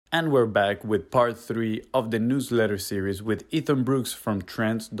And we're back with part 3 of the newsletter series with Ethan Brooks from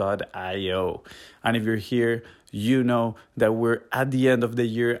Trends.io. And if you're here, you know that we're at the end of the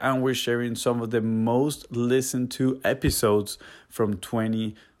year and we're sharing some of the most listened to episodes from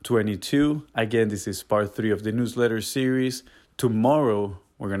 2022. Again, this is part 3 of the newsletter series. Tomorrow,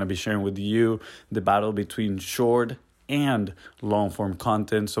 we're going to be sharing with you the battle between short and long form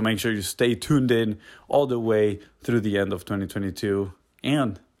content. So make sure you stay tuned in all the way through the end of 2022.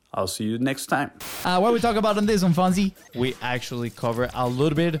 And I'll see you next time. What we talk about on this one, Fonzie? We actually cover a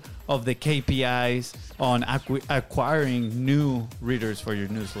little bit of the KPIs on acquiring new readers for your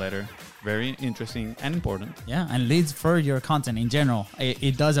newsletter. Very interesting and important. Yeah, and leads for your content in general.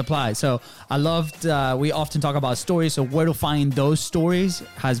 It does apply. So I loved, we often talk about stories. So where to find those stories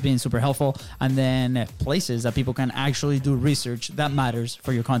has been super helpful. And then places that people can actually do research that matters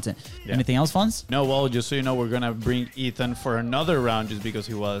for your content. Yeah. Anything else, Fonz? No, well, just so you know, we're going to bring Ethan for another round just because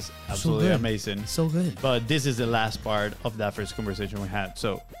he was absolutely amazing. So good. But this is the last part of that first conversation we had.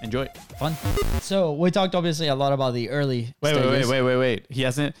 So enjoy. Fun. So we talked obviously a lot about the early stages. Wait.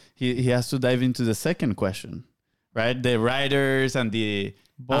 He has to dive into the second question, right? The writers and the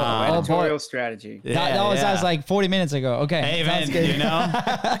editorial strategy. That was like 40 minutes ago. Okay. Hey, man, you know,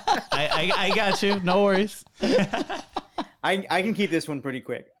 I got you. No worries. I can keep this one pretty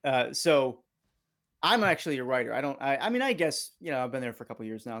quick. So I'm actually a writer. I guess, you know, I've been there for a couple of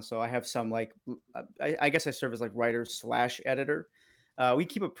years now. So I have some I guess I serve as like writer / editor. We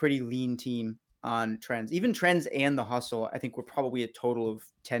keep a pretty lean team on Trends, even Trends and The Hustle. I think we're probably a total of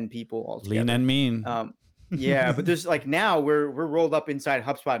 10 people altogether. Lean and mean. Yeah, but there's like now we're rolled up inside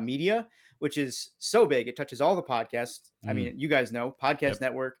HubSpot Media, which is so big. It touches all the podcasts. I mean, you guys know Podcast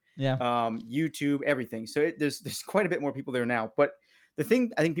Network, YouTube, everything. So there's quite a bit more people there now. But the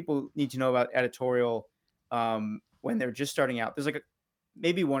thing I think people need to know about editorial when they're just starting out, there's like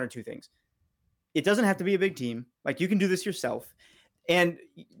maybe one or two things. It doesn't have to be a big team. Like you can do this yourself, and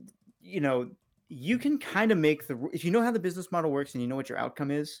you know, you can kind of make if you know how the business model works and you know what your outcome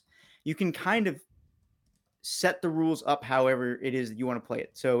is, you can kind of set the rules up however it is that you want to play it.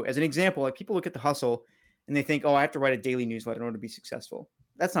 So as an example, like people look at The Hustle and they think, oh, I have to write a daily newsletter in order to be successful.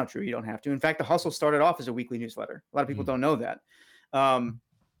 That's not true. You don't have to. In fact, The Hustle started off as a weekly newsletter. A lot of people don't know that.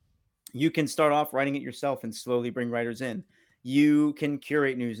 You can start off writing it yourself and slowly bring writers in. You can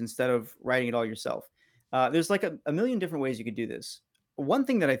curate news instead of writing it all yourself. There's like a million different ways you could do this. One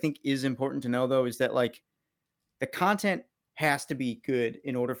thing that I think is important to know, though, is that like the content has to be good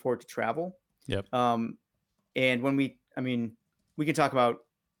in order for it to travel. Yep. And when we can talk about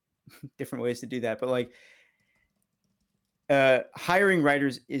different ways to do that, but like hiring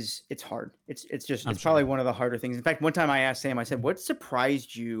writers it's hard. It's probably one of the harder things. In fact, one time I asked Sam, I said, what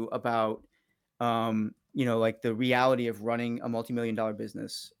surprised you about, like the reality of running a multi-million-dollar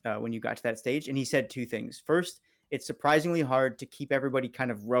business when you got to that stage? And he said two things. First, it's surprisingly hard to keep everybody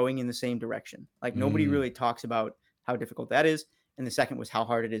kind of rowing in the same direction. Like nobody really talks about how difficult that is. And the second was how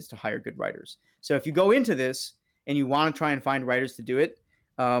hard it is to hire good writers. So if you go into this and you want to try and find writers to do it,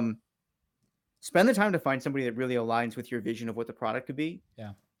 spend the time to find somebody that really aligns with your vision of what the product could be.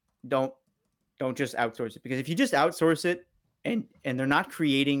 Yeah. Don't just outsource it, because if you just outsource it and they're not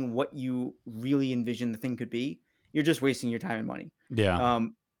creating what you really envision the thing could be, you're just wasting your time and money. Yeah.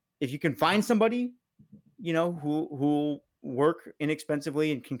 If you can find somebody, you know, who work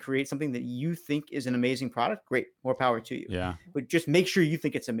inexpensively and can create something that you think is an amazing product, great, more power to you. Yeah. But just make sure you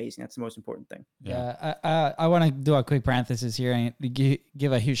think it's amazing. That's the most important thing. Yeah. I want to do a quick parenthesis here and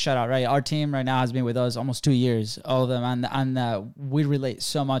give a huge shout out, right? Our team right now has been with us almost 2 years, all of them. And we relate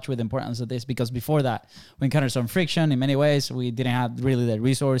so much with the importance of this, because before that, we encountered some friction in many ways. We didn't have really the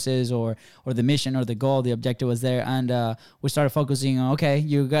resources or the mission or the goal, the objective was there. And we started focusing on, okay,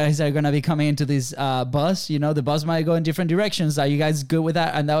 you guys are going to be coming into this bus, you know, the bus might go in different directions. Are you guys good with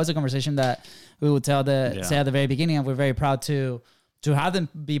that? And that was a conversation that we would say at the very beginning, and we're very proud to have them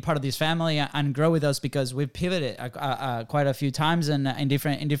be part of this family and grow with us, because we've pivoted quite a few times and in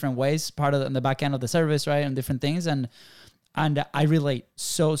different ways, part of the back end of the service, right, and different things, and I relate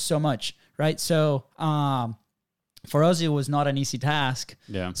so much, right? So for us, it was not an easy task.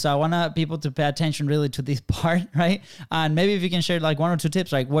 Yeah. So I want people to pay attention really to this part, right? And maybe if you can share like 1 or 2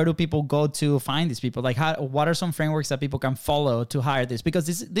 tips, like where do people go to find these people? Like what are some frameworks that people can follow to hire this? Because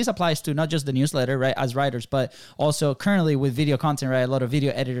this applies to not just the newsletter, right, as writers, but also currently with video content, right? A lot of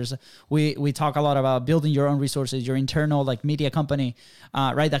video editors. We talk a lot about building your own resources, your internal like media company,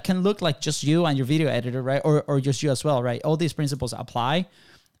 right? That can look like just you and your video editor, right? Or just you as well, right? All these principles apply.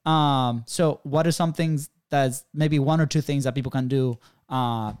 So what are some things that's maybe 1 or 2 things that people can do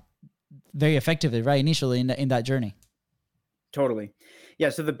very effectively, right, initially in that journey? Totally. Yeah,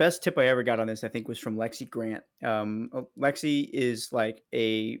 so the best tip I ever got on this, I think, was from Lexi Grant. Lexi is like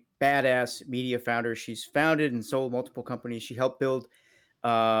a badass media founder. She's founded and sold multiple companies. She helped build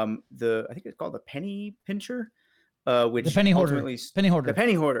I think it's called the Penny Pincher, which the Penny Hoarder. The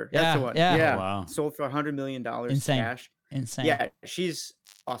Penny Hoarder. That's the one. Yeah. Oh, wow. Sold for $100 million cash. Insane. Yeah, she's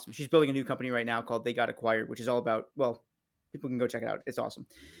awesome. She's building a new company right now called They Got Acquired, which is all about, well, people can go check it out. It's awesome.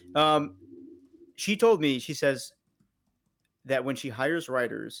 She told me, she says that when she hires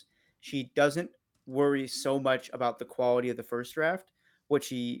writers, she doesn't worry so much about the quality of the first draft. What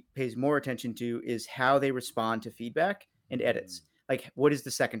she pays more attention to is how they respond to feedback and edits. Like, what does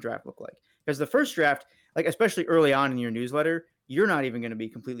the second draft look like? Because the first draft, like, especially early on in your newsletter, you're not even going to be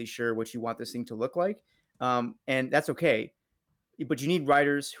completely sure what you want this thing to look like. And that's okay. But you need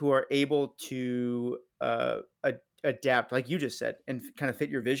writers who are able to adapt, like you just said, and kind of fit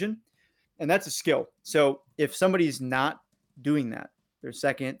your vision. And that's a skill. So if somebody's not doing that, their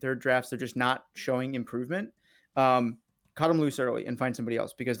second, third drafts, they're just not showing improvement, cut them loose early and find somebody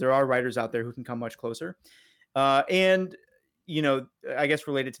else, because there are writers out there who can come much closer. And, you know, I guess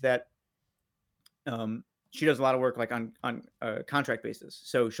related to that, she does a lot of work like on a contract basis.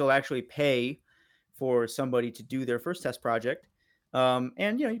 So she'll actually pay for somebody to do their first test project.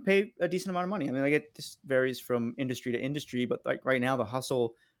 And, you know, you pay a decent amount of money. I mean, like, this varies from industry to industry, but like right now, The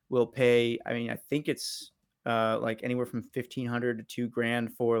Hustle will pay, I mean, I think it's like anywhere from $1,500 to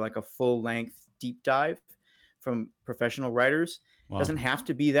 $2,000 for like a full length deep dive from professional writers. Wow. Doesn't have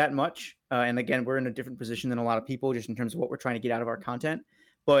to be that much. And again, we're in a different position than a lot of people just in terms of what we're trying to get out of our content.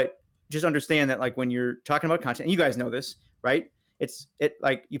 But just understand that, like, when you're talking about content, and you guys know this, right? It's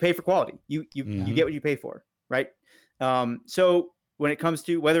like you pay for quality. You get what you pay for, right? So when it comes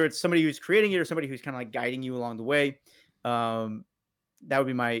to whether it's somebody who's creating it or somebody who's kind of like guiding you along the way, that would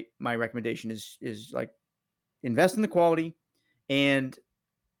be my recommendation is like, invest in the quality and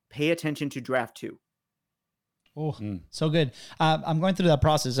pay attention to draft 2. Oh, so good. I'm going through that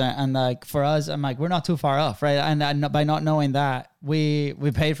process, and like for us, I'm like, we're not too far off, right? And by not knowing that, we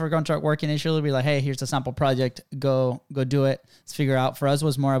paid for contract work initially. We're like, hey, here's a sample project, go do it. Let's figure out. For us,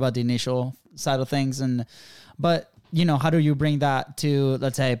 was more about the initial side of things, but you know, how do you bring that to,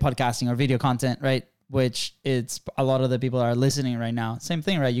 let's say, podcasting or video content, right? Which it's a lot of the people that are listening right now. Same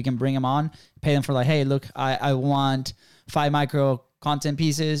thing, right? You can bring them on, pay them for like, hey, look, I want 5 micro content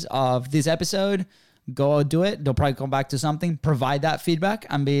pieces of this episode. Go do it. They'll probably come back to something, provide that feedback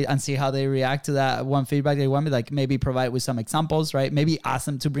and see how they react to that one feedback they want me, like maybe provide with some examples, right? Maybe ask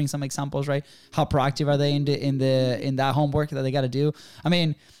them to bring some examples, right? How proactive are they in that homework that they got to do? I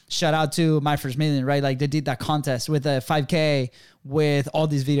mean, shout out to My First Million, right? Like they did that contest with a 5K with all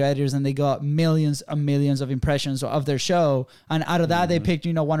these video editors, and they got millions and millions of impressions of their show. And out of that, they picked,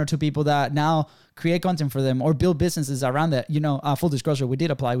 you know, 1 or 2 people that now create content for them or build businesses around that. You know, full disclosure, we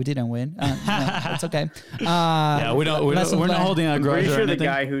did apply, we didn't win. It's okay. Yeah, we're not holding a grudge. I'm pretty sure the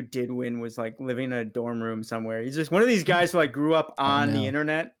guy who did win was like living in a dorm room somewhere. He's just one of these guys who like grew up on the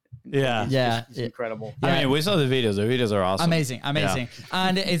internet. It's incredible. I mean, we saw the videos. The videos are awesome. Amazing. Yeah.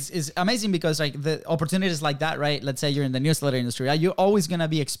 And it's amazing because like the opportunities like that, right? Let's say you're in the newsletter industry, right? You're always going to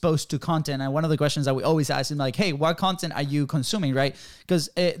be exposed to content. And one of the questions that we always ask is like, hey, what content are you consuming, right? Because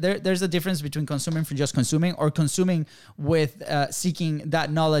there's a difference between consuming for just consuming or consuming with seeking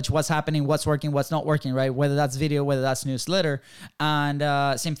that knowledge, what's happening, what's working, what's not working, right? Whether that's video, whether that's newsletter.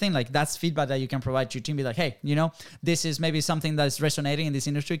 And same thing, like that's feedback that you can provide to your team. Be like, hey, you know, this is maybe something that's resonating in this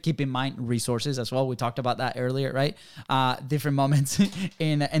industry. Keep in mind resources as well. We talked about that earlier, right? Different moments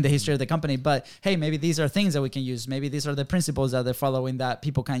in the history of the company. But hey, maybe these are things that we can use. Maybe these are the principles that they're following that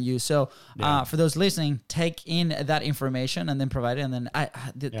people can use. So for those listening, take in that information and then provide it. And then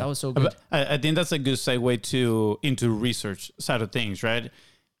that was so good. I think that's a good segue into research side of things, right?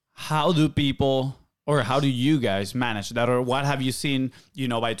 How do people, or how do you guys manage that? Or what have you seen, you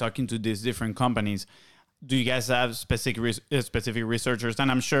know, by talking to these different companies? Do you guys have specific researchers?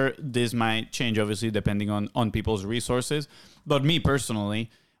 And I'm sure this might change, obviously, depending on people's resources. But me personally,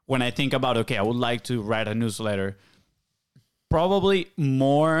 when I think about, okay, I would like to write a newsletter, probably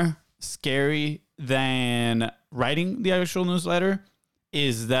more scary than writing the actual newsletter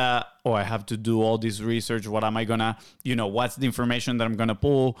is that, I have to do all this research. What am I gonna, you know, what's the information that I'm gonna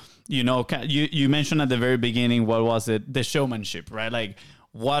pull? You know, you mentioned at the very beginning, what was it? The showmanship, right? Like,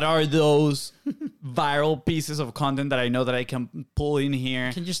 what are those viral pieces of content that I know that I can pull in here?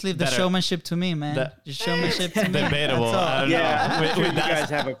 Can you just leave the showmanship to me, man? Just showmanship to me. Debatable. I don't know. You guys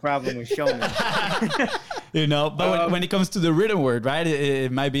have a problem with showmanship. You know, but when it comes to the written word, right,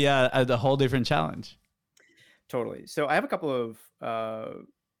 it might be a whole different challenge. Totally. So I have a couple of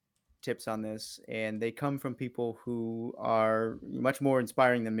tips on this, and they come from people who are much more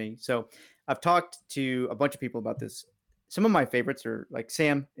inspiring than me. So I've talked to a bunch of people about this. Some of my favorites are like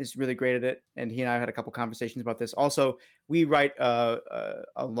Sam is really great at it, and he and I had a couple conversations about this. Also, we write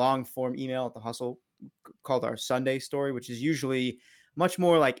a long form email at The Hustle called our Sunday story, which is usually much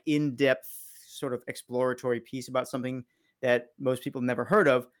more like in-depth sort of exploratory piece about something that most people never heard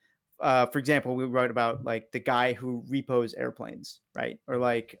of. For example, we wrote about like the guy who repos airplanes, right? Or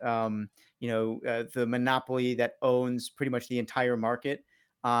like, the monopoly that owns pretty much the entire market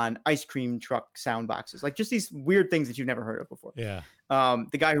on ice cream truck sound boxes, like just these weird things that you've never heard of before. Yeah.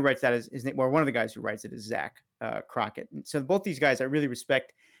 The guy who writes that is his name, or one of the guys who writes it is Zach Crockett. And so both these guys, I really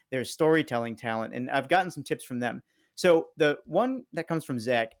respect their storytelling talent, and I've gotten some tips from them. So the one that comes from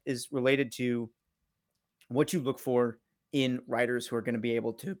Zach is related to what you look for in writers who are going to be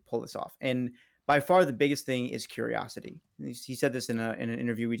able to pull this off. And by far the biggest thing is curiosity. He said this in an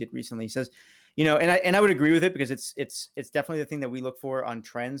interview we did recently. He says, and I would agree with it, because it's definitely the thing that we look for on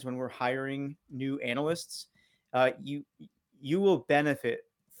trends when we're hiring new analysts. You will benefit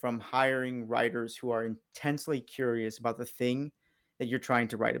from hiring writers who are intensely curious about the thing that you're trying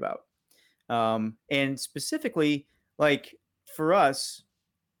to write about. And specifically, like for us,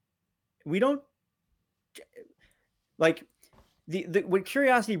 we don't like what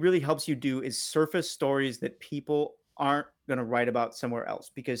curiosity really helps you do is surface stories that people aren't going to write about somewhere else,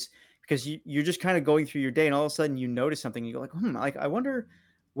 because you're just kind of going through your day, and all of a sudden you notice something, and you go like, like, I wonder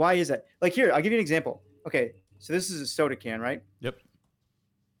why is that? Like here, I'll give you an example. Okay, so this is a soda can, right? Yep.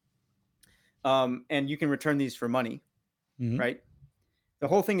 And you can return these for money, right? The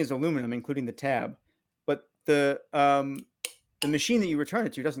whole thing is aluminum, including the tab, but the machine that you return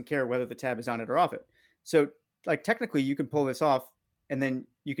it to doesn't care whether the tab is on it or off it. So like technically you can pull this off, and then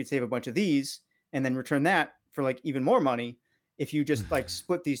you could save a bunch of these and then return that for like even more money if you just like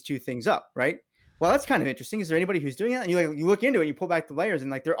split these two things up, right? Well, that's kind of interesting. Is there anybody who's doing that? And you look into it, and you pull back the layers,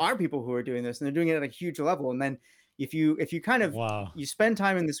 and like there are people who are doing this, and they're doing it at a huge level. And then if you kind of you spend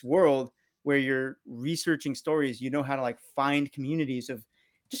time in this world where you're researching stories, you know how to like find communities of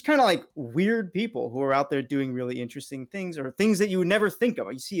just kind of like weird people who are out there doing really interesting things, or things that you would never think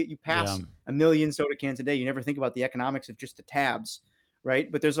of. You see it, you pass a million soda cans a day. You never think about the economics of just the tabs, right?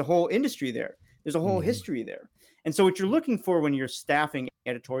 But there's a whole industry there. There's a whole history there. And so what you're looking for when you're staffing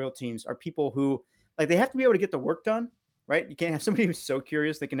editorial teams are people who like, they have to be able to get the work done, right? You can't have somebody who's so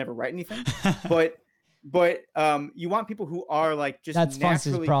curious they can never write anything, but you want people who are like just that's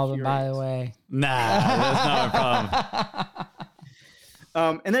Fonz's problem, curious. by the way. Nah, that's not a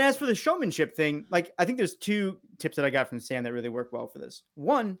problem. And then as for the showmanship thing, like I think there's two tips that I got from Sam that really work well for this.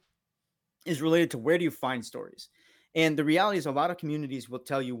 One is related to where do you find stories? And the reality is a lot of communities will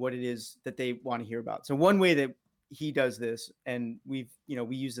tell you what it is that they want to hear about. So one way that he does this, and we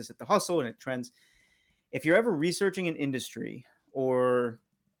use this at The Hustle and at Trends, if you're ever researching an industry or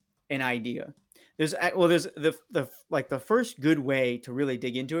an idea, there's the first good way to really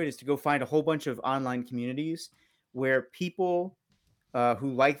dig into it is to go find a whole bunch of online communities where people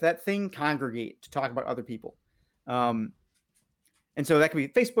who like that thing congregate to talk about other people. And so that could be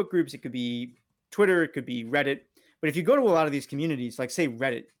Facebook groups, it could be Twitter, it could be Reddit. But if you go to a lot of these communities, like say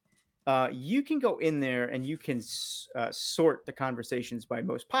Reddit, you can go in there and you can sort the conversations by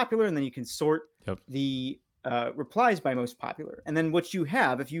most popular, and then you can sort the replies by most popular. And then what you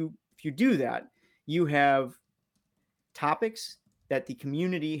have, if you do that, you have topics that the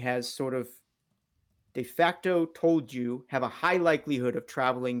community has sort of de facto told you have a high likelihood of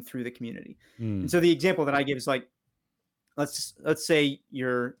traveling through the community. And so the example that I give is like, let's say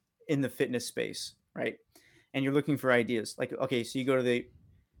you're in the fitness space, right? And you're looking for ideas. Like, okay, so you go to the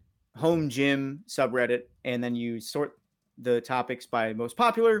home gym subreddit, and then you sort the topics by most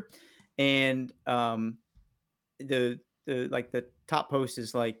popular. And the top post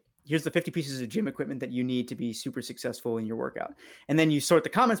is like, here's the 50 pieces of gym equipment that you need to be super successful in your workout. And then you sort the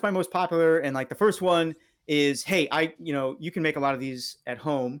comments by most popular. And like the first one is, hey, you can make a lot of these at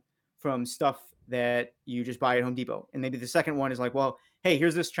home from stuff that you just buy at Home Depot. And maybe the second one is like, well, hey,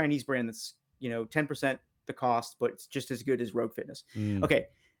 here's this Chinese brand that's, 10% the cost, but it's just as good as Rogue Fitness. Okay.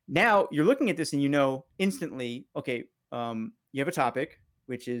 Now you're looking at this and instantly, okay, you have a topic,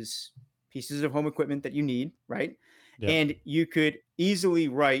 which is pieces of home equipment that you need, right? Yeah. And you could easily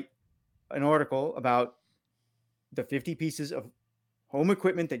write an article about the 50 pieces of home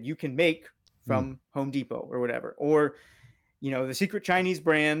equipment that you can make from Home Depot or whatever, or, the secret Chinese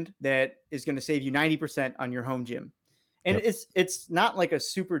brand that is going to save you 90% on your home gym. And it's not like a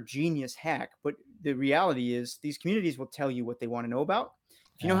super genius hack, but the reality is these communities will tell you what they want to know about.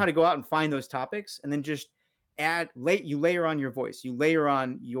 If you know how to go out and find those topics and then just you layer on your voice, you layer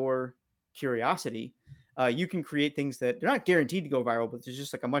on your curiosity, you can create things that they're not guaranteed to go viral, but there's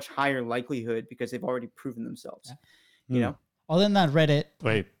just like a much higher likelihood because they've already proven themselves. You know? Other than that, Reddit.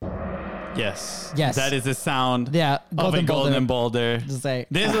 Wait. Yes. Yes. That is the sound of a golden boulder. Just like,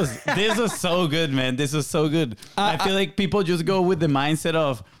 this was so good, man. This was so good. I feel like people just go with the mindset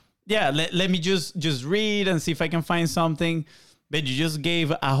of, let me just read and see if I can find something. But you just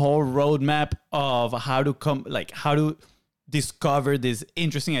gave a whole roadmap of how to discover these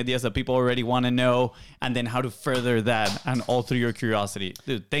interesting ideas that people already want to know, and then how to further that, and all through your curiosity.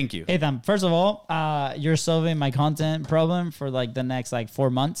 Dude, thank you. Ethan, first of all, you're solving my content problem for like the next like 4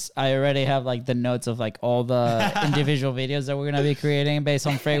 months. I already have like the notes of like all the individual videos that we're going to be creating based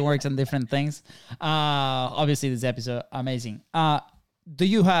on frameworks and different things. Obviously this episode, amazing. Do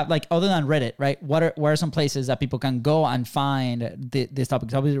you have, like, other than Reddit, right? What are some places that people can go and find this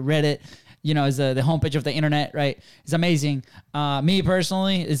topic? Obviously Reddit, you know, is the homepage of the internet, right? It's amazing. Me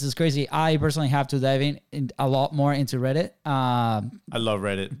personally, this is crazy. I personally have to dive in a lot more into Reddit. I love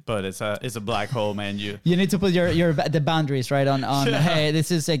Reddit, but it's a black hole, man. You need to put the boundaries, right? On hey,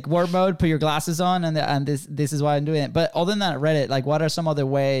 this is like work mode. Put your glasses on, and this is why I'm doing it. But other than that, Reddit, like, what are some other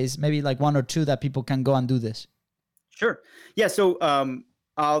ways? Maybe like 1 or 2 that people can go and do this. Sure. Yeah. So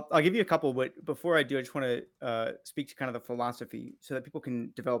I'll give you a couple, but before I do, I just want to speak to kind of the philosophy so that people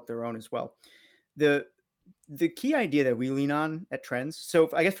can develop their own as well. The key idea that we lean on at Trends. So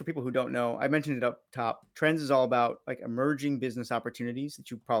I guess for people who don't know, I mentioned it up top. Trends is all about like emerging business opportunities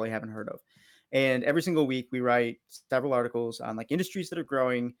that you probably haven't heard of. And every single week we write several articles on like industries that are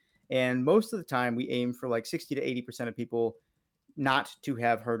growing. And most of the time we aim for like 60 to 80% of people not to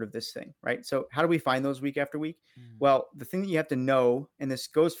have heard of this thing, right? So how do we find those week after week? Well, the thing that you have to know, and this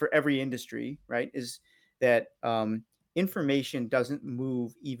goes for every industry, right, is that information doesn't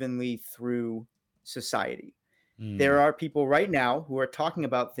move evenly through society. There are people right now who are talking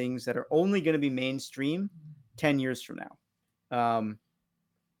about things that are only going to be mainstream 10 years from now.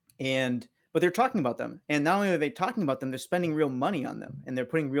 But they're talking about them. And not only are they talking about them, they're spending real money on them, and they're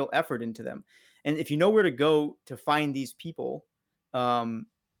putting real effort into them. And if you know where to go to find these people,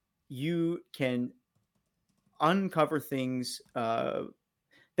 you can uncover things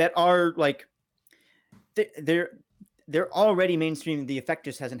that are like they're already mainstream. The effect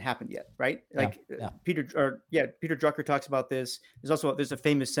just hasn't happened yet, right? Like Peter Drucker talks about this. There's a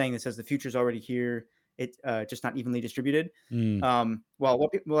famous saying that says the future's already here. It's just not evenly distributed. Well,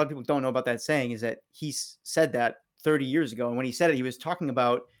 what a lot of people don't know about that saying is that he said that 30 years ago, and when he said it, he was talking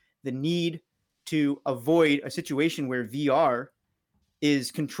about the need to avoid a situation where VR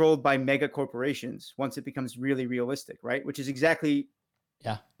is controlled by mega corporations once it becomes really realistic, right? Which is exactly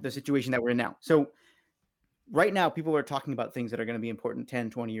the situation that we're in now. So right now, people are talking about things that are going to be important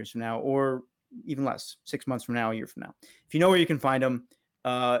 10, 20 years from now, or even less, 6 months from now, a year from now. If you know where you can find them,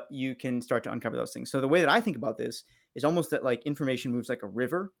 you can start to uncover those things. So the way that I think about this is almost that like information moves like a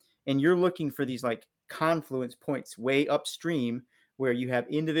river, and you're looking for these like confluence points way upstream where you have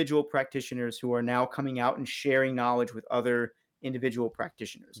individual practitioners who are now coming out and sharing knowledge with other individual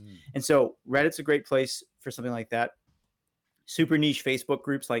practitioners. And so Reddit's a great place for something like that. Super niche Facebook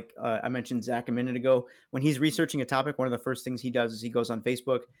groups, like I mentioned Zach a minute ago. When he's researching a topic, one of the first things he does is he goes on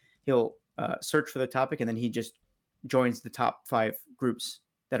Facebook, he'll search for the topic, and then he just joins the top 5 groups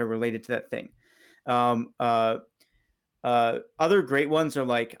that are related to that thing. Other great ones are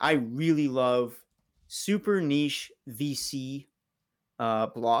like, I really love super niche VC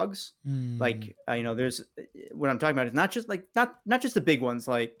blogs. Like there's what I'm talking about is not just like not just the big ones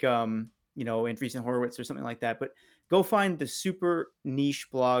like Andreessen Horowitz or something like that, but go find the super niche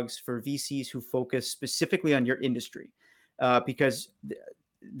blogs for VCs who focus specifically on your industry, because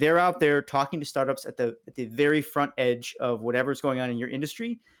they're out there talking to startups at the very front edge of whatever's going on in your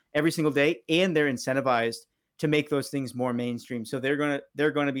industry every single day, and they're incentivized to make those things more mainstream. So they're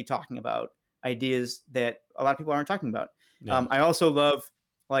gonna be talking about ideas that a lot of people aren't talking about. I also love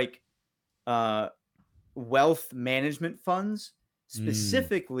like wealth management funds,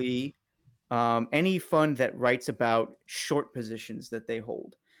 specifically any fund that writes about short positions that they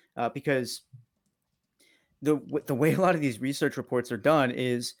hold, because the way a lot of these research reports are done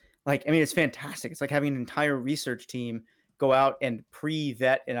is like, I mean, it's fantastic. It's like having an entire research team go out and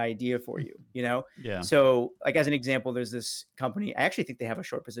pre-vet an idea for you, Yeah. So like, as an example, there's this company, I actually think they have a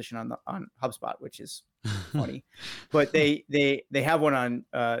short position on HubSpot, which is funny, but they have one on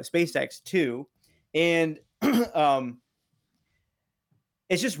SpaceX too. And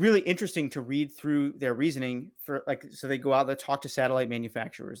it's just really interesting to read through their reasoning for like, so they go out, they'll talk to satellite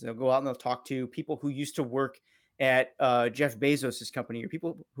manufacturers. They'll go out and they'll talk to people who used to work at Jeff Bezos's company, or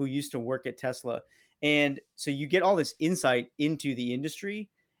people who used to work at Tesla. And so you get all this insight into the industry,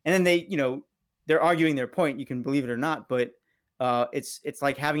 and then they, they're arguing their point. You can believe it or not, but it's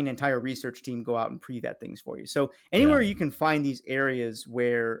like having an entire research team go out and pre-vet things for you. So anywhere you can find these areas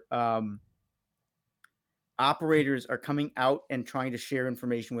where operators are coming out and trying to share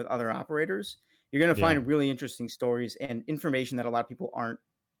information with other operators, you're going to find really interesting stories and information that a lot of people aren't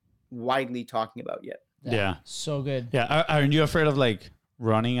widely talking about yet. Yeah. So good. Yeah. Aren't you afraid of like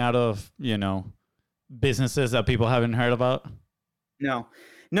running out of, businesses that people haven't heard about? No,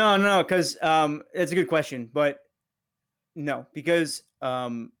 because it's a good question, but no, because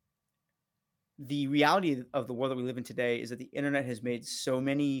the reality of the world that we live in today is that the internet has made so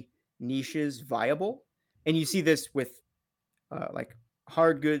many niches viable. And you see this with like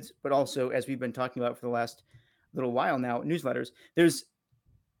hard goods, but also, as we've been talking about for the last little while now, newsletters.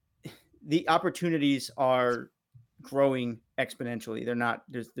 The opportunities are growing exponentially. They're not,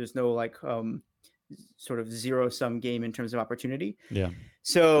 there's no like sort of zero sum game in terms of opportunity. Yeah.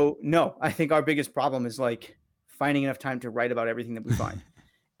 So no, I think our biggest problem is like finding enough time to write about everything that we find.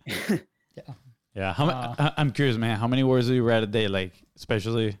 Yeah. I'm curious, man. How many words do you write a day? Like,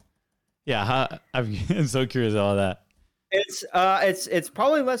 especially, I'm so curious about that. It's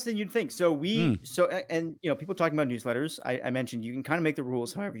probably less than you'd think. So people talking about newsletters, I mentioned you can kind of make the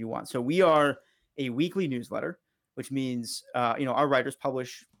rules however you want. So we are a weekly newsletter, which means, our writers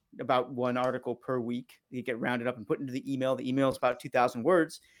publish about one article per week. You get rounded up and put into the email. The email is about 2,000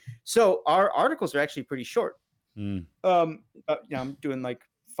 words. So our articles are actually pretty short. I'm doing like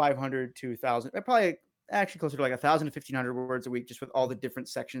 500 to 1,000, probably actually closer to like 1,000 to 1,500 words a week, just with all the different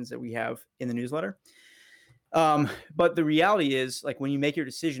sections that we have in the newsletter. But the reality is, like, when you make your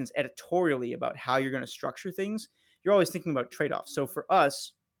decisions editorially about how you're going to structure things, you're always thinking about trade-offs. So for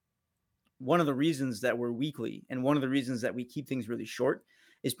us, one of the reasons that we're weekly and one of the reasons that we keep things really short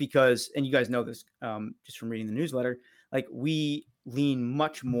is because, and you guys know this just from reading the newsletter, like we lean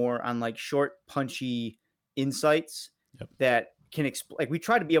much more on like short, punchy insights that can explain. Like we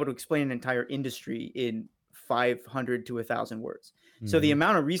try to be able to explain an entire industry in 500 to 1,000 words. Mm-hmm. So the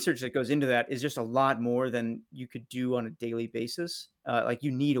amount of research that goes into that is just a lot more than you could do on a daily basis. Like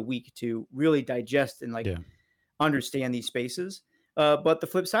you need a week to really digest and understand these spaces. But the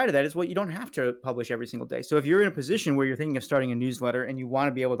flip side of that is, well, you don't have to publish every single day. So if you're in a position where you're thinking of starting a newsletter and you want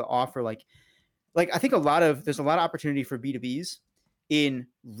to be able to offer like I think there's a lot of opportunity for B2Bs in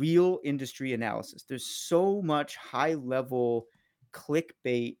real industry analysis. There's so much high level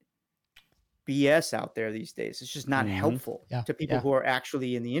clickbait BS out there these days. It's just not helpful to people who are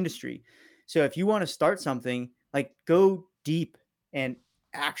actually in the industry. So if you want to start something, like go deep and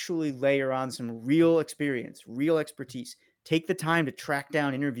actually layer on some real experience, real expertise. Take the time to track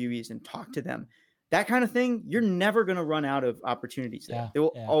down interviewees and talk to them. That kind of thing, you're never going to run out of opportunities there. There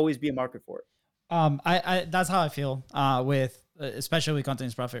will always be a market for it. I that's how I feel with especially with Content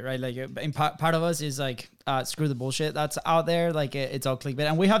is Profit, right? Like part of us is like screw the bullshit that's out there, like it's all clickbait.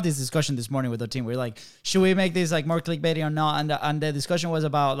 And we have this discussion this morning with our team. We're like, should we make this like more clickbaity or not? And the discussion was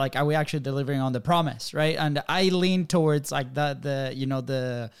about like, are we actually delivering on the promise, right? And I lean towards like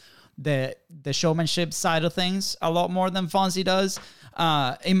the showmanship side of things a lot more than Fonzie does.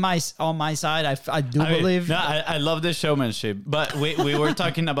 On my side, I believe. No, I love the showmanship, but we were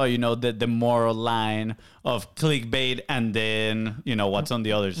talking about the moral line of clickbait, and then what's on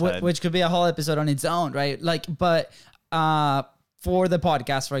the other side, which could be a whole episode on its own, right? Like, but for the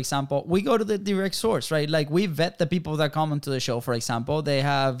podcast, for example, we go to the direct source, right? Like we vet the people that come onto the show. For example, they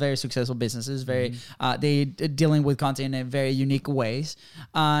have very successful businesses, they dealing with content in very unique ways,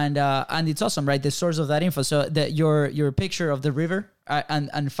 and it's awesome, right? The source of that info. So that your picture of the river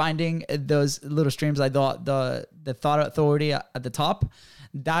and finding those little streams, like the thought authority at the top.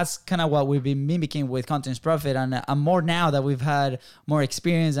 That's kind of what we've been mimicking with Content is Profit, and more now that we've had more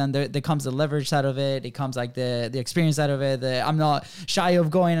experience, and there comes the leverage side of it. It comes like the experience side of it. I'm not shy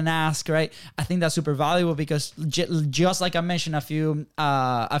of going and ask, right? I think that's super valuable because just like I mentioned a few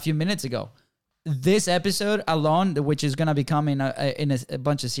minutes ago, this episode alone, which is gonna be coming in a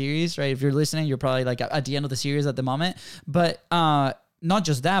bunch of series, right? If you're listening, you're probably like at the end of the series at the moment, but not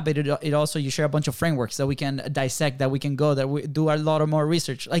just that, but it also, you share a bunch of frameworks that we can dissect, that we can go, that we do a lot of more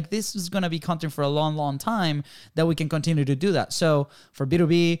research. Like this is going to be content for a long, long time that we can continue to do that. So for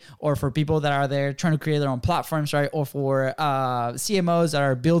B2B or for people that are there trying to create their own platforms, right? Or for CMOs that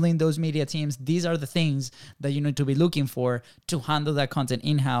are building those media teams, these are the things that you need to be looking for to handle that content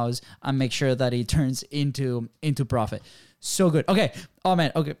in-house and make sure that it turns into profit. So good. Okay. Oh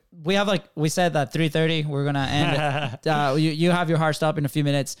man. Okay. We said that 3:30 we're going to end. You have your hard stop in a few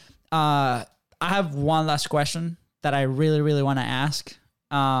minutes. I have one last question that I really, really want to ask.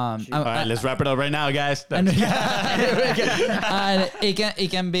 All right, let's wrap it up right now, guys. And it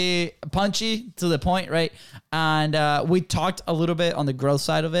can be punchy to the point, right? And we talked a little bit on the growth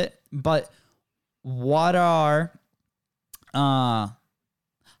side of it, but what are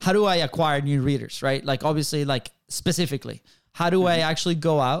how do I acquire new readers, right? Like obviously, like specifically, how do I actually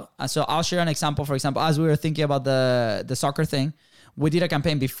go out? So I'll share an example. For example, as we were thinking about the soccer thing, we did a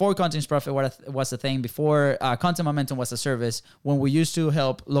campaign before Content Profit was the thing, before Content Momentum was a service. When we used to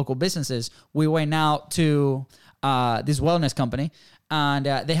help local businesses, we went out to this wellness company, and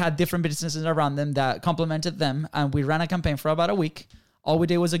they had different businesses around them that complemented them. And we ran a campaign for about a week. All we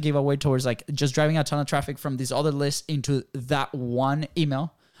did was a giveaway towards like just driving a ton of traffic from these other lists into that one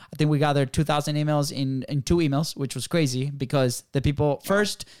email. I think we gathered 2,000 emails in 2 emails, which was crazy because the people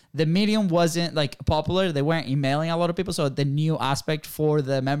first, the medium wasn't like popular. They weren't emailing a lot of people. So the new aspect for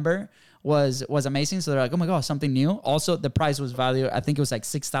the member was amazing. So they're like, oh my God, something new. Also, the price was valued. I think it was like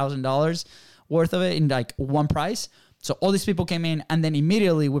 $6,000 worth of it in like one price. So all these people came in, and then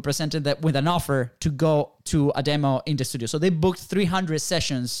immediately we presented that with an offer to go to a demo in the studio. So they booked 300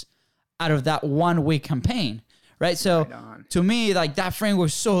 sessions out of that 1 week campaign. Right. So to me, like that framework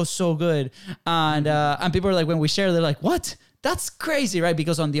was so good. And people are like, when we share, they're like, what? That's crazy. Right.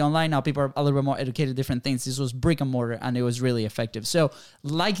 Because on the online now, people are a little bit more educated, different things. This was brick and mortar, and it was really effective. So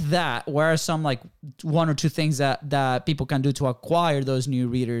like that, where are some like 1 or 2 things that people can do to acquire those new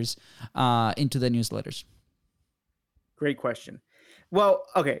readers into the newsletters? Great question. Well,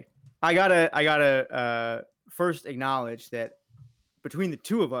 okay. I gotta first acknowledge that between the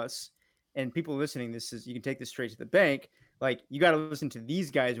two of us, and people listening, you can take this straight to the bank. Like you got to listen to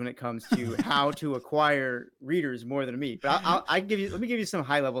these guys when it comes to how to acquire readers more than me. But let me give you some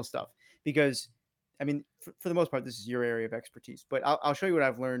high level stuff, because I mean, for the most part, this is your area of expertise, but I'll show you what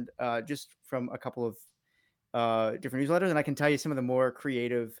I've learned just from a couple of different newsletters. And I can tell you some of the more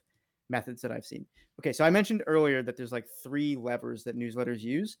creative methods that I've seen. Okay. So I mentioned earlier that there's like 3 levers that newsletters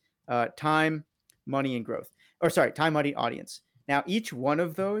use: time, money, and growth. Or sorry, time, money, audience. Now, each one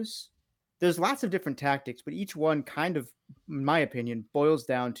of those, there's lots of different tactics, but each one kind of, in my opinion, boils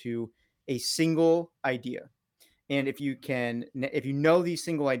down to a single idea. And if you know these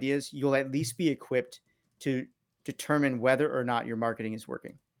single ideas, you'll at least be equipped to determine whether or not your marketing is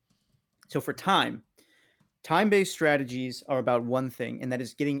working. So for time-based strategies are about one thing, and that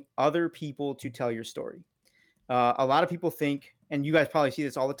is getting other people to tell your story. A lot of people think, and you guys probably see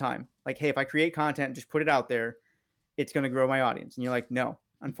this all the time, like, hey, if I create content and just put it out there, it's going to grow my audience. And you're like, no.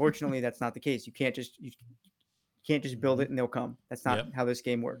 Unfortunately, that's not the case. You can't just build it and they'll come. That's not how this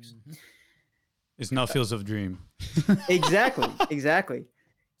game works. It's not Fields of Dream. Exactly.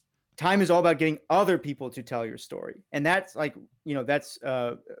 Time is all about getting other people to tell your story. And that's like, that's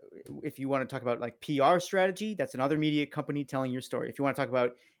if you want to talk about like PR strategy, that's another media company telling your story. If you want to talk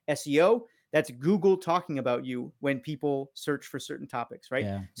about SEO, that's Google talking about you when people search for certain topics,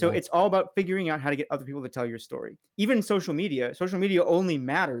 right? So it's all about figuring out how to get other people to tell your story. Even social media only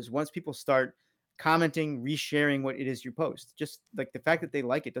matters once people start commenting, resharing what it is you post. Just like the fact that they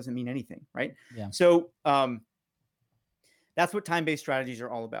like it doesn't mean anything, right? Yeah. So that's what time-based strategies are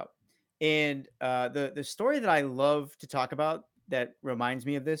all about. And the story that I love to talk about that reminds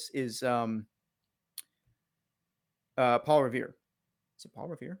me of this is Paul Revere. Is it Paul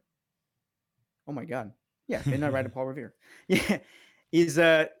Revere? Oh my God. Yeah. Midnight Ride to Paul Revere. Yeah. Is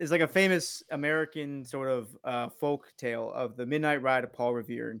like a famous American sort of folk tale of the Midnight Ride to Paul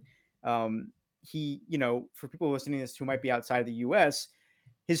Revere. And he, for people listening to this who might be outside of the US,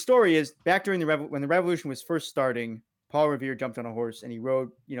 his story is back during when the revolution was first starting, Paul Revere jumped on a horse and he rode,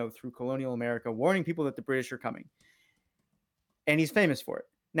 through colonial America, warning people that the British are coming. And he's famous for it.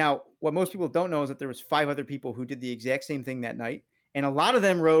 Now, what most people don't know is that there was 5 other people who did the exact same thing that night. And a lot of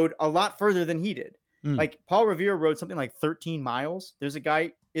them rode a lot further than he did. Like Paul Revere rode something like 13 miles. There's a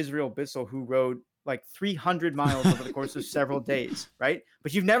guy, Israel Bissell, who rode like 300 miles over the course of several days, right?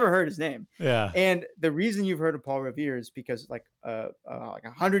 But you've never heard his name. Yeah. And the reason you've heard of Paul Revere is because like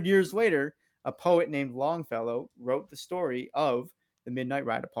 100 years later, a poet named Longfellow wrote the story of the Midnight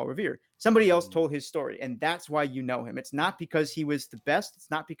Ride of Paul Revere. Somebody else told his story, and that's why you know him. It's not because he was the best.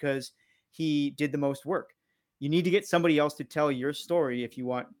 It's not because he did the most work. You need to get somebody else to tell your story if you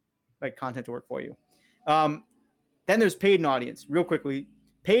want like content to work for you. Then there's paid and audience. Real quickly,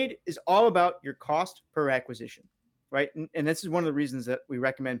 paid is all about your cost per acquisition, right? And this is one of the reasons that we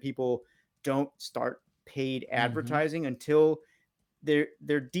recommend people don't start paid advertising until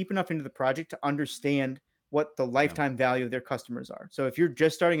they're deep enough into the project to understand what the lifetime value of their customers are. So if you're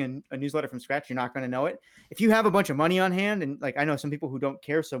just starting a newsletter from scratch, you're not going to know it. If you have a bunch of money on hand, and like I know some people who don't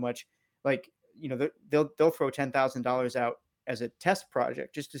care so much, like they'll throw $10,000 out as a test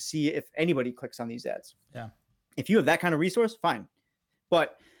project just to see if anybody clicks on these ads. Yeah. If you have that kind of resource, fine.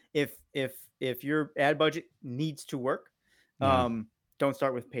 But if your ad budget needs to work, don't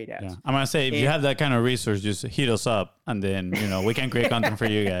start with paid ads. Yeah. I'm gonna say if you have that kind of resource, just hit us up, and then we can create content for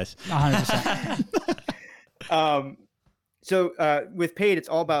you guys. 100%. So with paid, it's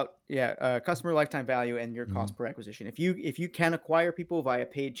all about customer lifetime value and your cost per acquisition. If you can acquire people via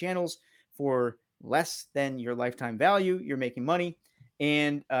paid channels for less than your lifetime value, you're making money.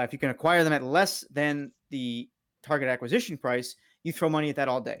 And if you can acquire them at less than the target acquisition price, you throw money at that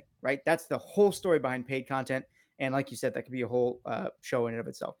all day, right? That's the whole story behind paid content. And like you said, that could be a whole show in and of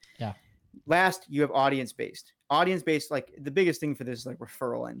itself. Yeah. Last, you have audience-based. Audience-based, like the biggest thing for this is like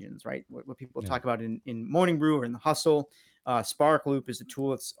referral engines, right? What people talk about in Morning Brew or in the Hustle. Sparkloop is a tool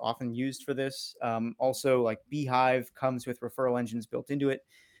that's often used for this. Also, like Beehive comes with referral engines built into it.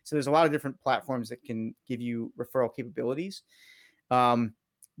 So there's a lot of different platforms that can give you referral capabilities.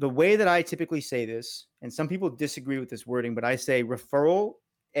 The way that I typically say this, and some people disagree with this wording, but I say referral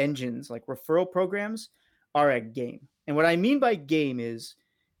engines, like referral programs, are a game. And what I mean by game is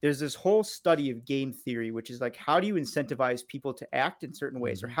there's this whole study of game theory, which is like, how do you incentivize people to act in certain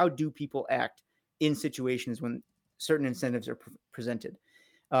ways, or how do people act in situations when certain incentives are presented?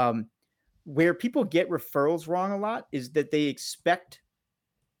 Where people get referrals wrong a lot is that they expect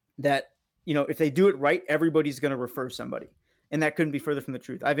that, if they do it right, everybody's going to refer somebody. And that couldn't be further from the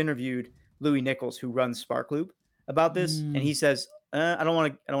truth. I've interviewed Louis Nichols, who runs Sparkloop, about this, and he says, I don't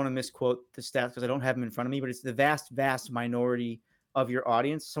want to misquote the stats because I don't have them in front of me, but it's the vast minority of your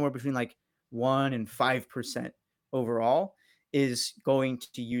audience, somewhere between like 1% and 5% overall, is going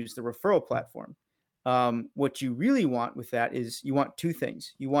to use the referral platform. What you really want with that is you want two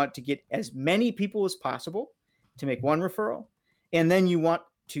things. You want to get as many people as possible to make one referral, and then you want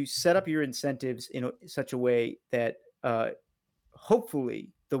to set up your incentives in such a way that hopefully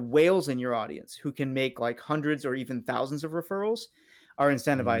the whales in your audience who can make like hundreds or even thousands of referrals are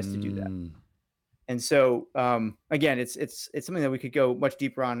incentivized to do that. And so, again, it's something that we could go much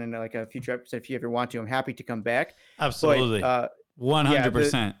deeper on in like a future episode if you ever want to. I'm happy to come back. Absolutely. But,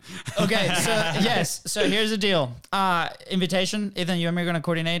 100%. Okay, so yes, so here's the deal. Invitation, Ethan, you and me are going to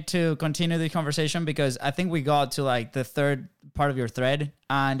coordinate to continue the conversation, because I think we got to like the third part of your thread,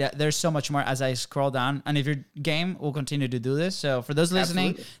 and there's so much more as I scroll down. And if you're game, we'll continue to do this. So for those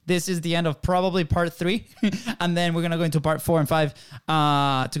listening, this is the end of probably part 3, and then we're going to go into part 4 and 5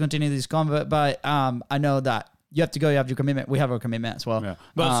 to continue this convo. But I know that you have to go. You have your commitment. We have our commitment as well. Yeah.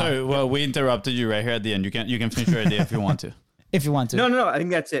 But sorry, we interrupted you right here at the end. You can finish your idea if you want to. If you want to. No. I think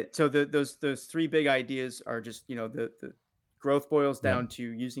that's it. So those 3 big ideas are just, the growth boils down to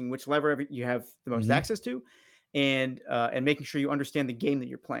using which lever you have the most access to, and making sure you understand the game that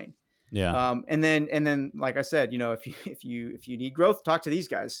you're playing. Yeah. And then, like I said, if you need growth, talk to these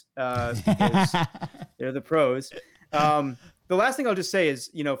guys. Because they're the pros. The last thing I'll just say is,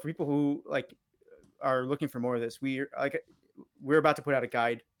 for people who like are looking for more of this, we're about to put out a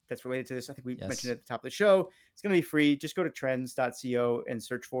guide that's related to this. I think we mentioned it at the top of the show. It's going to be free. Just go to trends.co and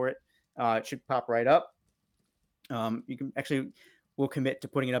search for it. It should pop right up. You can we'll commit to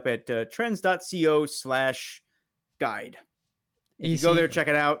putting it up at trends.co/guide. If you go there, check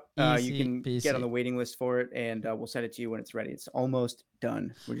it out. You can get on the waiting list for it, and we'll send it to you when it's ready. It's almost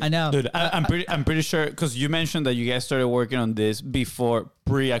done. I know, dude. I'm pretty sure, because you mentioned that you guys started working on this before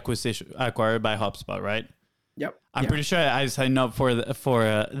pre-acquisition acquired by HubSpot, right? Yep. I'm pretty sure I signed up for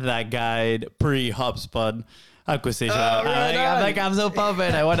that guide pre-HubSpot acquisition. I'm so pumped.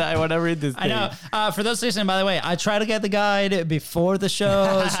 I want to read this thing. I know. For those listening, by the way, I try to get the guide before the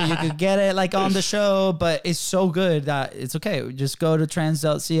show so you could get it like on the show, but it's so good that it's okay. Just go to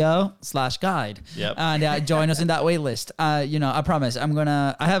trends.co/guide. Yep. And join us in that wait list. I promise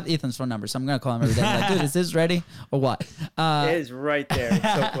I have Ethan's phone number, so I'm going to call him every day. Like, dude, is this ready or what? It is right there.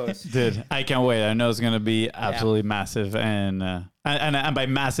 It's so close. Dude, I can't wait. I know it's going to be absolutely massive. And by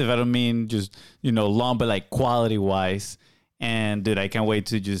massive, I don't mean just, long, but like quality wise. And dude, I can't wait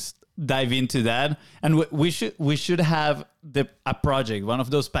to just dive into that. And we should have a project, one of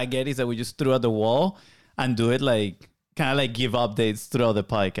those spaghettis that we just threw at the wall, and do it like kind of like give updates throughout the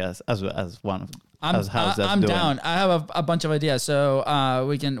podcast as one of them. I'm down. I have a bunch of ideas, so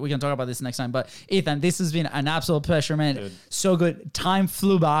we can talk about this next time. But Ethan, this has been an absolute pleasure, man. Dude. So good. Time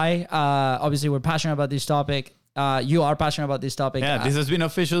flew by. Obviously, we're passionate about this topic. You are passionate about this topic. Yeah, this has been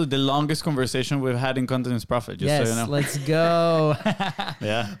officially the longest conversation we've had in Content is Profit. Just so you know. Let's go.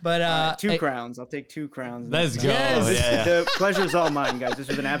 Yeah. But 2 crowns. I'll take 2 crowns. Let's go. Yes. Yeah. The pleasure is all mine, guys. This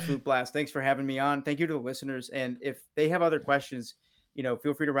was an absolute blast. Thanks for having me on. Thank you to the listeners. And if they have other questions,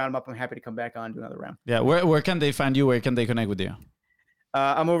 feel free to round them up. I'm happy to come back on, do another round. Yeah. Where can they find you? Where can they connect with you?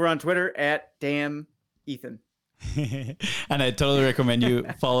 I'm over on Twitter at Damn Ethan. And I totally recommend you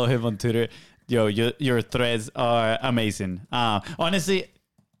follow him on Twitter. Your threads are amazing. Honestly,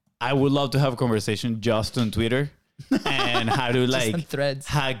 I would love to have a conversation just on Twitter and how to threads,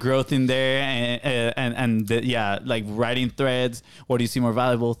 have growth in there and like writing threads. What do you see more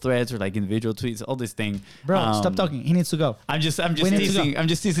valuable, threads or like individual tweets? All this thing. Bro, stop talking. He needs to go. I'm just teasing. I'm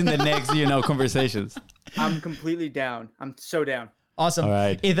just teasing the next conversations. I'm completely down. I'm so down. Awesome. All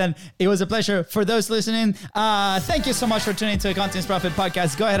right. Ethan, it was a pleasure. For those listening, thank you so much for tuning into the Content Profit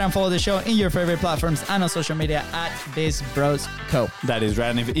Podcast. Go ahead and follow the show in your favorite platforms and on social media at Biz Bros Co. That is right.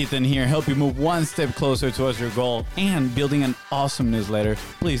 And if Ethan here help you move one step closer towards your goal and building an awesome newsletter,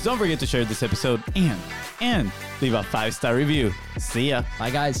 please don't forget to share this episode and leave a 5-star review. See ya. Bye,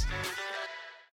 guys.